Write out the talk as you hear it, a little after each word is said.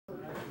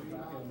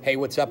Hey,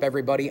 what's up,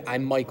 everybody?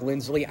 I'm Mike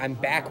Lindsley. I'm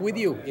back with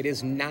you. It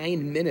is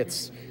 9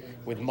 minutes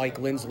with Mike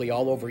Lindsley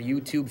all over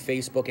YouTube,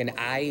 Facebook, and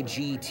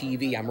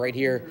IGTV. I'm right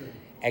here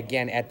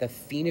again at the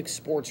Phoenix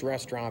Sports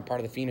Restaurant, part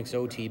of the Phoenix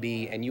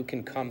OTB, and you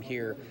can come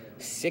here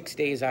 6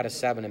 days out of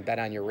 7 and bet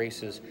on your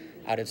races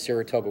out at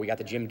Saratoga. We got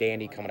the Jim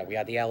Dandy coming up. We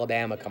got the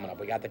Alabama coming up.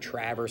 We got the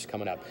Traverse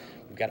coming up.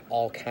 We've got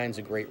all kinds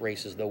of great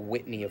races. The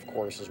Whitney, of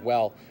course, as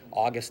well.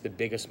 August, the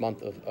biggest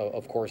month,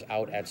 of course,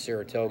 out at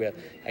Saratoga.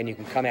 And you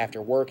can come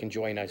after work,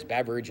 enjoy a nice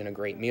beverage and a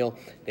great meal.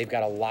 They've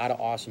got a lot of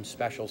awesome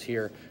specials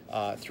here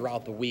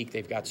throughout the week.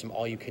 They've got some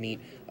all-you-can-eat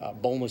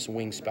boneless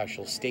wing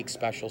specials, steak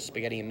specials,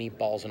 spaghetti and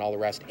meatballs, and all the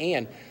rest.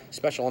 And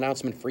special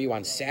announcement for you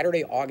on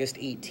Saturday, August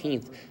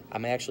 18th,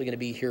 I'm actually going to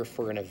be here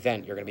for an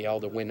event. You're going to be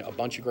able to win a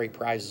bunch of great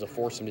prizes, a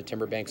foursome to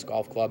Timberbanks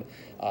Golf Club,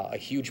 a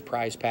huge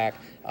prize pack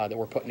that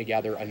we're putting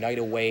together, a night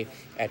away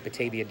at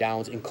Batavia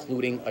Downs,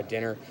 including a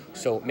dinner.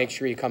 So make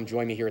sure you come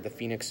join me here at the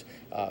Phoenix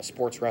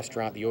Sports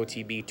Restaurant, the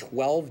OTB.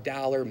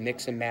 $12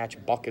 mix and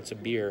match buckets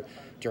of beer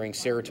during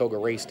Saratoga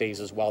race days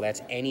as well.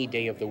 That's any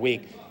day of the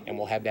week, and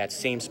we'll have that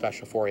same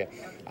special for you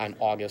on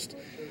August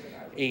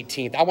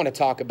 18th. I want to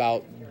talk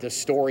about the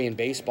story in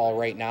baseball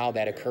right now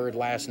that occurred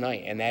last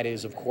night, and that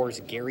is, of course,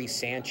 Gary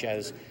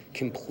Sanchez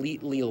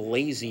completely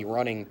lazy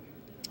running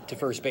to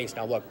first base.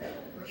 Now, look,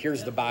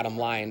 here's the bottom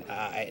line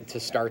to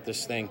start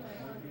this thing.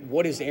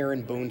 What is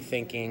Aaron Boone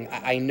thinking?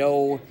 I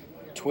know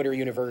Twitter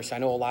universe, I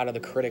know a lot of the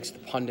critics, the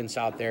pundits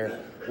out there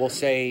will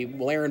say,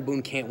 well, Aaron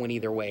Boone can't win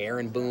either way.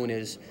 Aaron Boone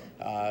is,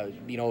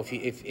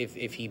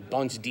 if he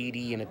bunts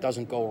Didi and it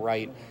doesn't go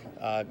right,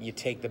 you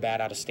take the bat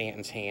out of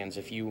Stanton's hands.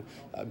 If you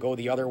go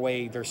the other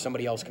way, there's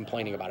somebody else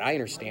complaining about it. I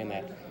understand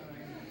that.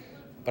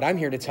 But I'm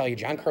here to tell you,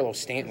 Giancarlo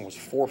Stanton was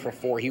 4 for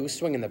 4. He was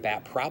swinging the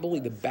bat, probably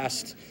the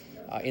best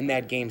in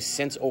that game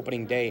since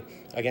opening day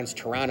against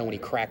Toronto when he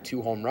cracked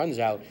 2 home runs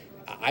out.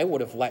 I would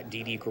have let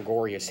Didi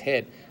Gregorius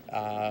hit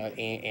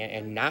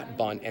and not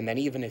bunt, and then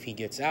even if he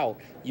gets out,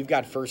 you've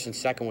got first and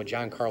second with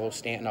Giancarlo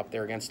Stanton up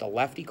there against a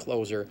lefty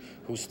closer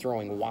who's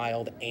throwing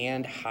wild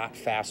and hot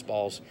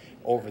fastballs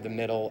over the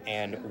middle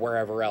and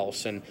wherever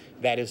else, and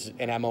that is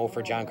an MO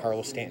for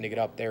Giancarlo Stanton to get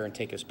up there and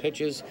take his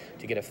pitches,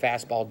 to get a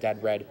fastball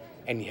dead red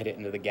and hit it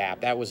into the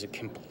gap. That was a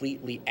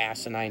completely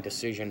asinine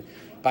decision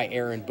by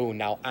Aaron Boone.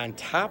 Now, on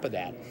top of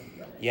that,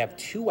 you have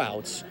 2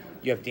 outs.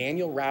 You have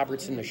Daniel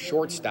Robertson, the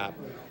shortstop,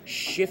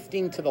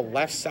 shifting to the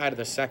left side of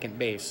the second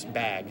base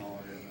bag.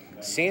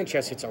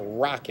 Sanchez hits a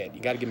rocket.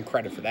 You got to give him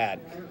credit for that.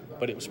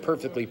 But it was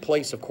perfectly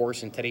placed, of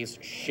course, in today's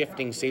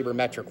shifting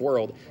sabermetric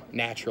world,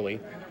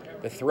 naturally.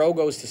 The throw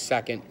goes to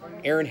second.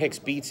 Aaron Hicks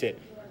beats it.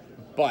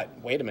 But,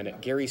 wait a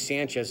minute, Gary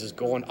Sanchez is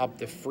going up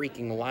the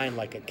freaking line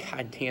like a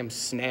goddamn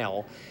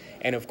snail.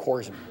 And, of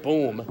course,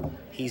 boom,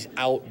 he's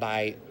out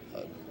by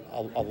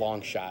a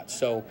long shot.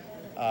 So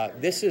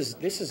this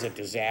is a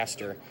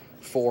disaster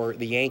for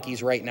the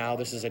Yankees right now.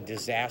 This is a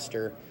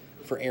disaster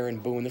for Aaron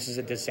Boone. This is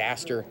a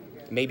disaster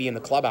maybe in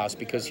the clubhouse,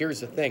 because here's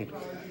the thing.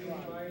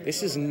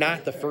 This is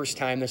not the first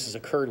time this has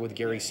occurred with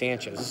Gary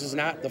Sanchez. This is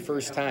not the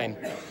first time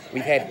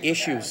we've had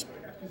issues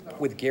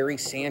with Gary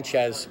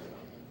Sanchez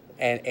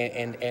and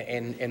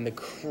the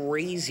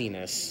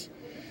craziness,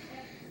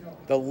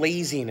 the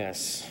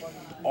laziness,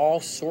 all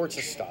sorts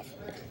of stuff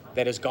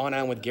that has gone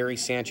on with Gary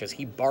Sanchez.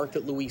 He barked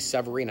at Luis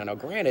Severino. Now,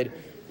 granted,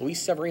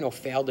 Luis Severino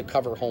failed to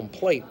cover home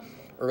plate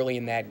early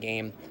in that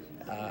game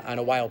on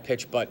a wild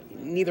pitch, but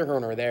neither here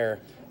nor there.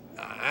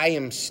 I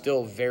am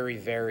still very,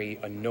 very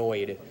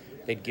annoyed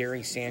that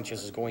Gary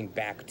Sanchez is going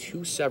back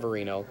to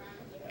Severino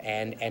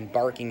and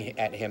barking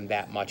at him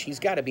that much. He's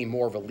got to be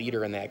more of a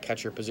leader in that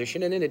catcher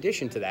position. And in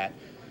addition to that,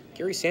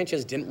 Gary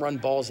Sanchez didn't run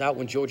balls out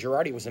when Joe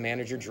Girardi was the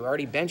manager.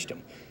 Girardi benched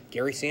him.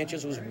 Gary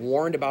Sanchez was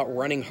warned about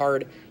running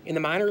hard in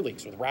the minor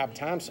leagues with Rob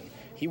Thompson.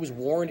 He was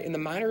warned in the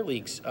minor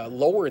leagues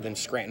lower than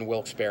Scranton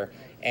Wilkes-Barre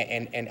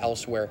and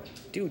elsewhere.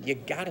 Dude, you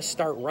got to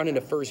start running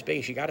to first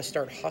base. You got to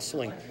start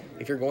hustling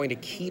if you're going to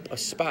keep a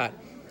spot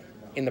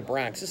in the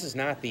Bronx. This is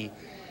not the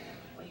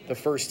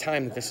first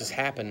time that this has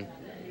happened.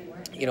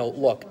 You know,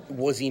 look,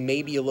 was he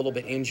maybe a little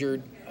bit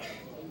injured?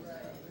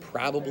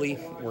 Probably.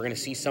 We're going to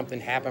see something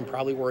happen,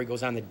 probably where he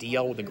goes on the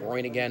DL with the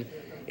groin again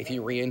if he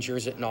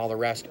re-injures it and all the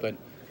rest. But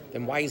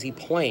then why is he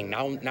playing?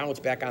 Now it's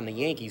back on the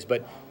Yankees.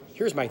 But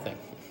here's my thing.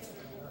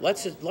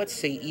 Let's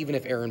say even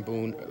if Aaron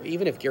Boone,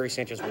 even if Gary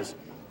Sanchez was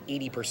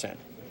 80%,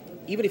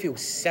 even if he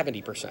was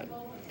 70%,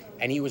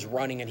 and he was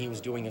running and he was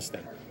doing his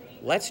thing,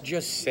 let's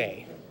just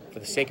say, for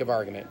the sake of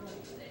argument,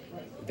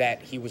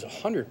 that he was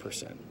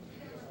 100%.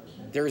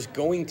 There's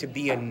going to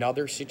be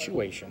another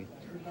situation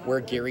where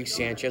Gary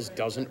Sanchez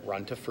doesn't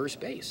run to first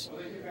base.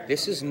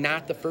 This is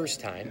not the first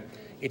time.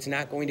 It's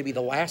not going to be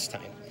the last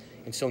time.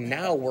 And so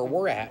now where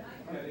we're at,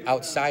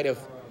 outside of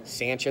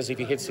Sanchez, if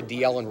he hits the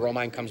DL and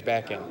Romine comes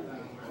back in,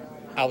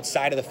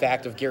 outside of the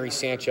fact of Gary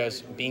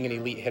Sanchez being an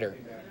elite hitter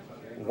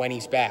when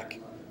he's back,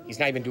 he's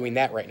not even doing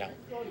that right now.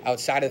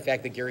 Outside of the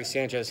fact that Gary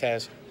Sanchez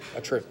has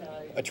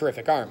a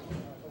terrific arm.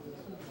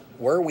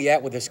 Where are we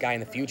at with this guy in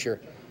the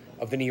future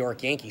of the New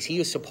York Yankees? He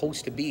is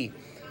supposed to be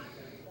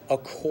a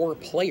core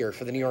player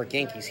for the New York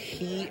Yankees.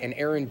 He and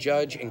Aaron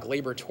Judge and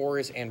Gleyber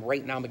Torres and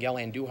right now Miguel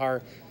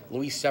Andujar,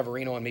 Luis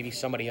Severino, and maybe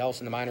somebody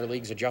else in the minor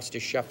leagues, a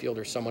Justice Sheffield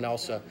or someone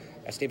else,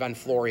 Esteban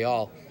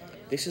Florial.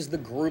 This is the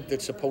group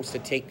that's supposed to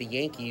take the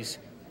Yankees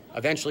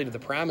eventually to the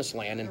promised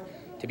land and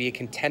to be a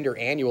contender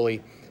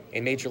annually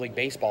in Major League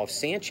Baseball. If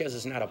Sanchez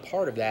is not a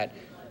part of that,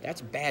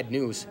 that's bad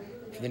news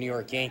for the New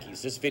York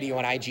Yankees. This video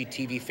on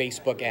IGTV,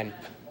 Facebook, and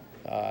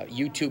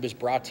YouTube is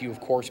brought to you,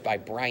 of course, by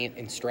Bryant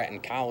and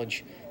Stratton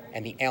College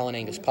and the Allen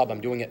Angus Pub.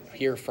 I'm doing it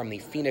here from the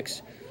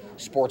Phoenix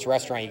Sports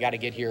Restaurant. You got to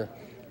get here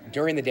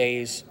during the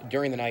days,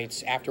 during the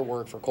nights, after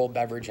work for cold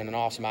beverage and an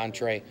awesome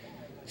entree.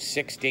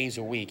 6 days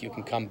a week, you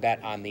can come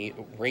bet on the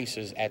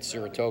races at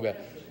Saratoga.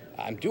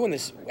 I'm doing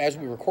this, as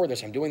we record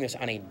this, I'm doing this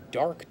on a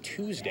dark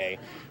Tuesday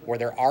where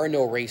there are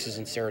no races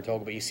in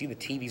Saratoga, but you see the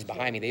TVs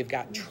behind me. They've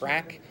got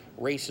track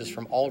races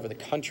from all over the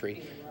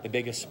country, the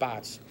biggest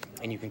spots,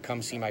 and you can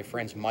come see my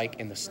friends Mike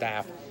and the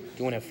staff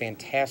doing a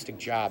fantastic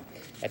job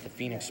at the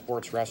Phoenix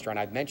Sports Restaurant.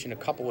 I've mentioned a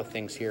couple of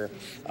things here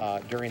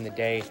during the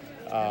day,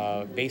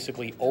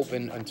 basically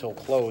open until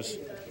close.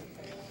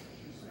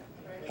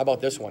 How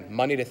about this one?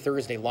 Monday to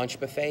Thursday lunch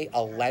buffet,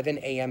 11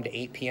 a.m. to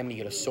 8 p.m. You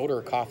get a soda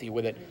or coffee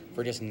with it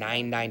for just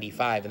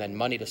 $9.95. And then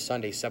Monday to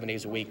Sunday, 7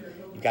 days a week,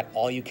 you've got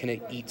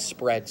all-you-can-eat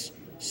spreads,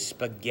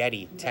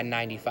 spaghetti,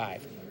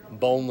 $10.95.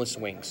 Boneless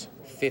wings,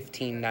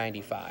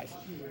 $15.95.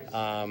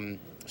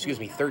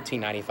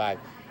 $13.95.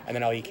 And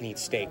then all-you-can-eat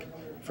steak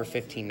for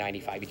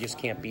 $15.95. You just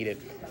can't beat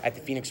it at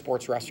the Phoenix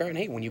Sports Restaurant. And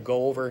hey, when you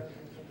go over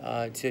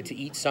to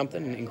eat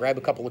something and grab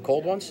a couple of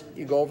cold ones,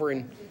 you go over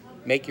and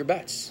make your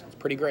bets. It's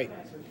pretty great.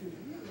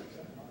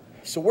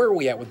 So where are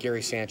we at with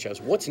Gary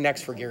Sanchez? What's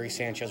next for Gary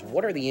Sanchez?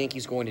 What are the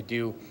Yankees going to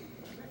do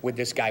with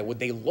this guy? Would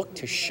they look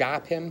to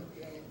shop him?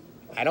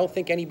 I don't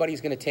think anybody's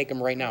going to take him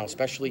right now,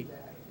 especially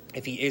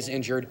if he is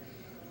injured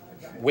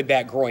with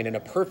that groin. In a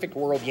perfect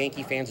world,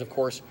 Yankee fans, of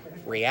course,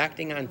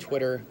 reacting on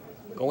Twitter,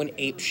 going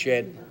ape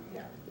shit.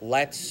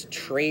 Let's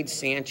trade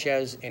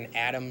Sanchez and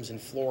Adams and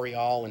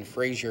Florial and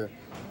Frazier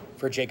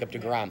for Jacob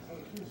deGrom.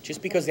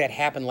 Just because that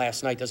happened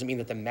last night doesn't mean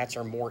that the Mets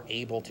are more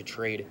able to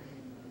trade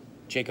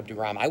Jacob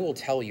deGrom. I will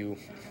tell you,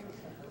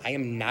 I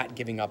am not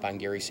giving up on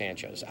Gary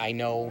Sanchez. I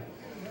know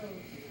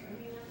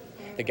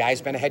the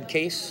guy's been a head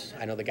case.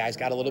 I know the guy's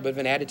got a little bit of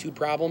an attitude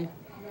problem.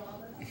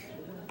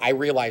 I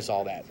realize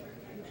all that.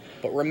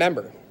 But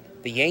remember,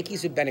 the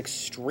Yankees have been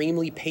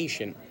extremely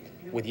patient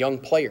with young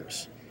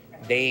players.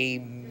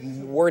 They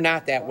were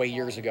not that way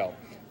years ago.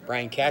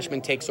 Brian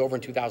Cashman takes over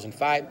in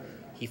 2005.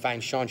 He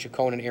finds Sean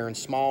Chacon and Aaron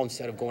Small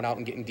instead of going out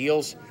and getting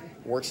deals.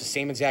 Works the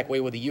same exact way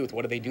with the youth.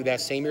 What do they do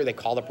that same year? They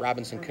called up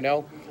Robinson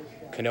Cano.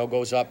 Cano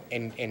goes up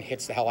and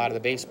hits the hell out of the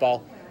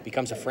baseball,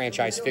 becomes a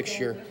franchise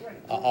fixture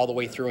all the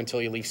way through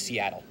until he leaves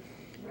Seattle.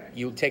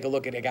 You take a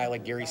look at a guy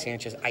like Gary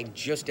Sanchez. I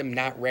just am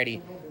not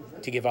ready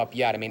to give up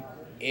yet. I mean,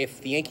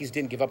 if the Yankees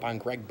didn't give up on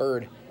Greg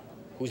Bird,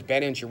 who's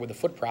been injured with the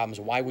foot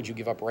problems, why would you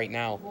give up right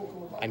now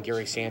on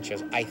Gary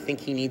Sanchez? I think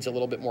he needs a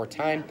little bit more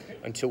time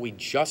until we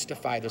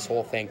justify this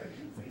whole thing.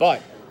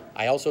 But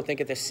I also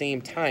think at the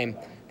same time,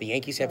 the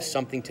Yankees have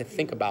something to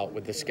think about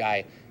with this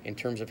guy in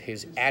terms of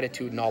his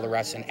attitude and all the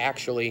rest. And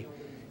actually,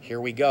 here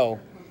we go.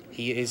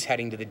 He is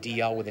heading to the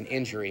DL with an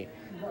injury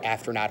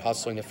after not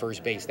hustling to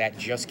first base. That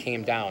just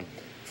came down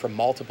from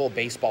multiple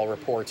baseball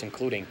reports,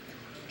 including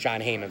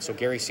John Heyman. So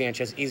Gary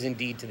Sanchez is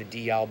indeed to the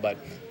DL, but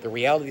the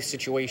reality of the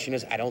situation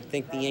is I don't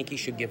think the Yankees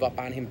should give up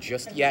on him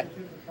just yet.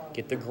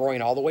 Get the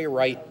groin all the way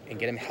right and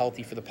get him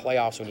healthy for the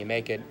playoffs when you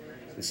make it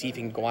and see if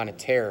he can go on a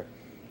tear.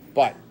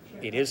 But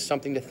it is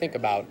something to think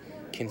about,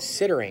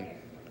 considering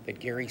that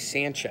Gary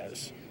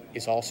Sanchez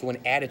is also an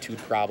attitude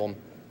problem,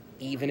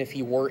 even if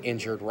he were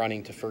injured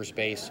running to first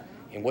base.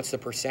 And what's the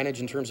percentage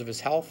in terms of his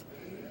health?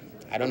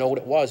 I don't know what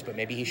it was, but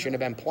maybe he shouldn't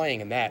have been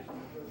playing, and that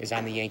is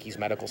on the Yankees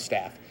medical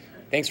staff.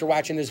 Thanks for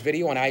watching this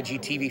video on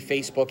IGTV,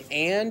 Facebook,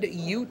 and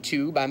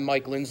YouTube. I'm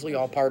Mike Lindsley,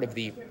 all part of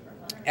the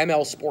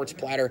ML Sports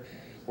Platter,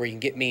 where you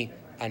can get me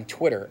on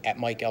Twitter at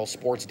Mike L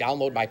Sports.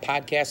 Download my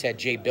podcast at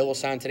Jay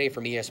Billis on today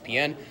from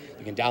ESPN.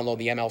 You can download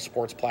the ML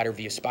Sports Platter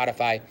via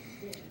Spotify,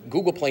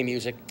 Google Play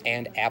Music,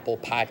 and Apple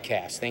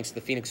Podcasts. Thanks to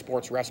the Phoenix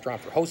Sports Restaurant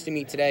for hosting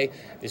me today.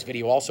 This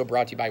video also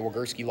brought to you by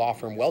Wagurski Law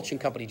Firm, Welch &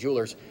 Company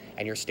Jewelers,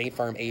 and your State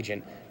Farm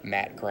agent,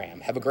 Matt Graham.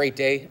 Have a great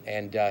day,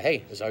 and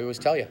hey, as I always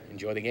tell you,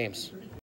 enjoy the games.